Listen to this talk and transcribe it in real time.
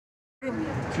Two,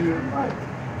 right.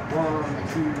 1,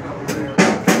 2, 3.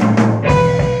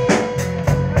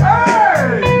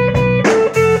 Hey!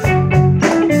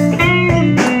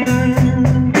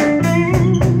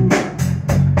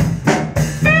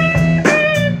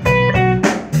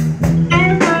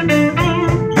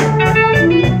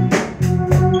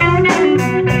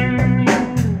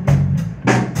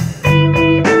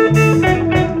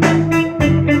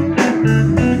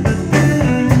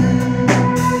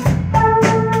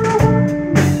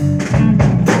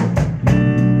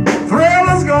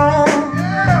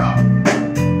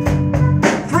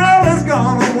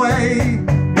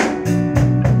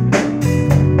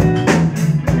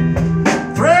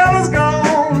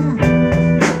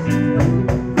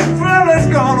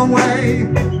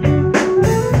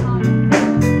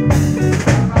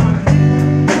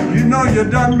 You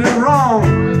done me wrong,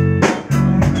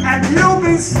 and you'll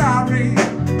be sorry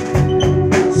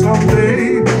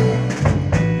someday.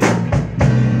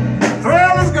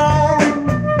 Thrill is gone,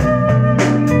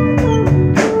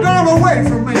 gone away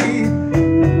from me.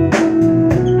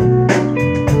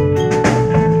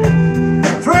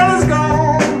 Thrill is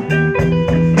gone,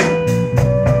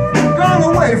 gone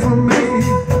away from me.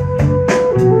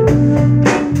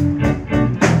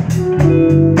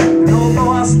 You know,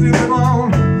 though I still live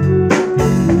on,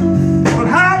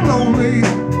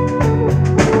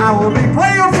 I will be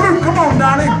playing flute. Come on,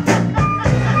 Donnie.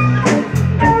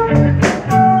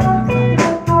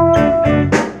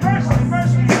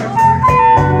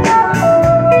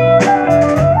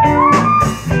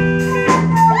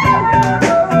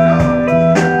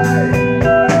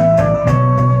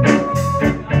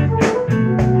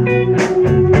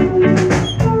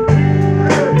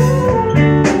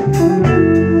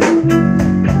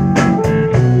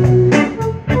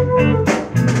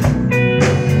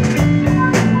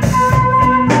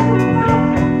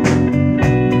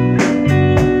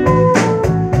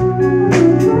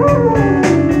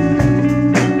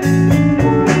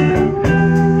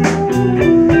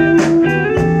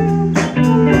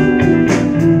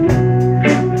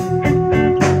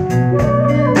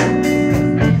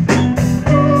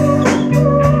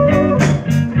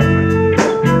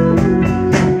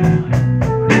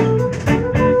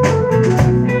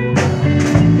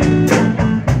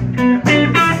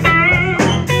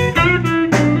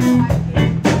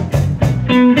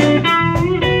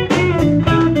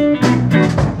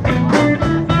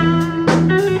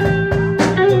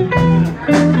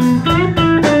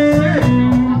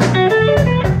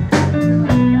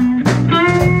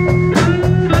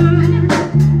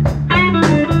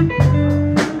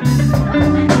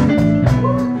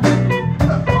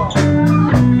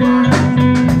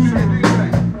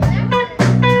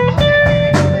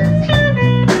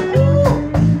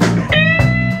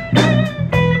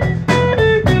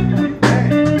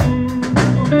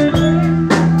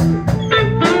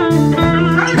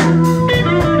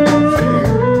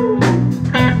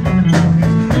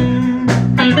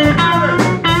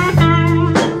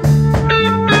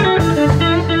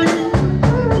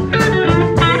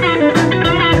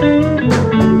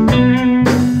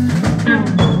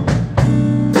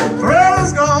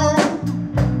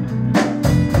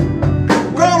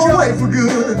 For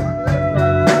good.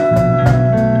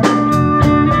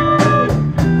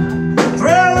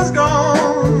 Thrill is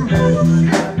gone,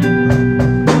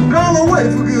 gone away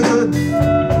for good.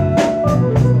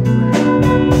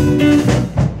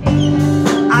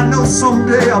 I know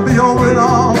someday I'll be over it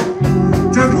all,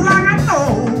 just like I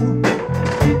know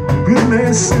good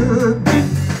man should.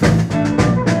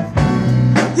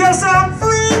 Yes, I'm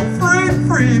free, free,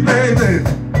 free, baby.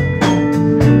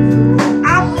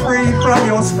 From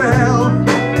your spell,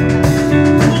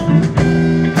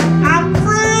 I'm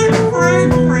free, free,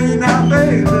 free now,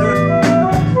 baby.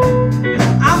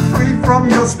 I'm free from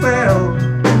your spell.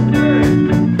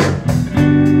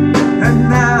 And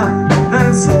now that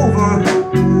it's over,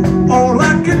 all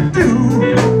I can do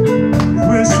is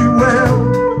wish you well.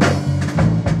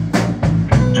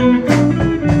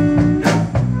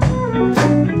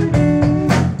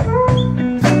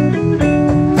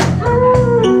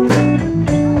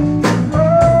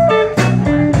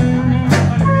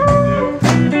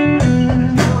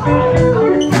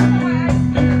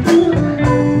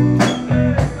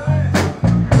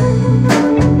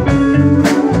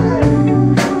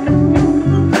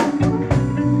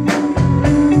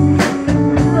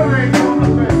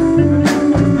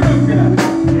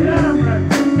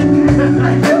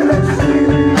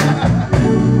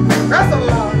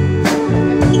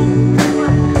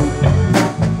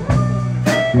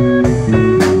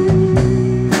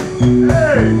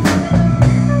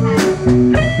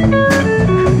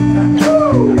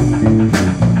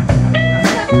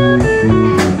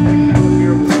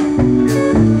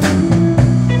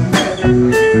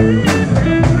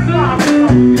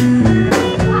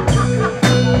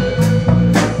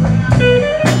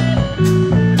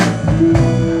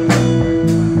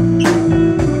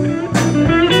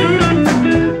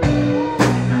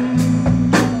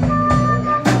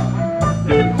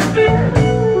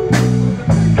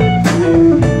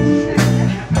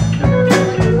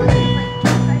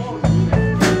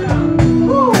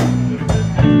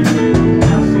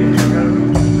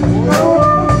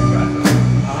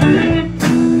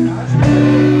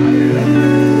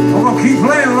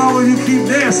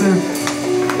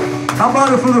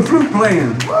 louder for the flute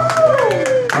playing.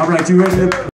 All right, you ready to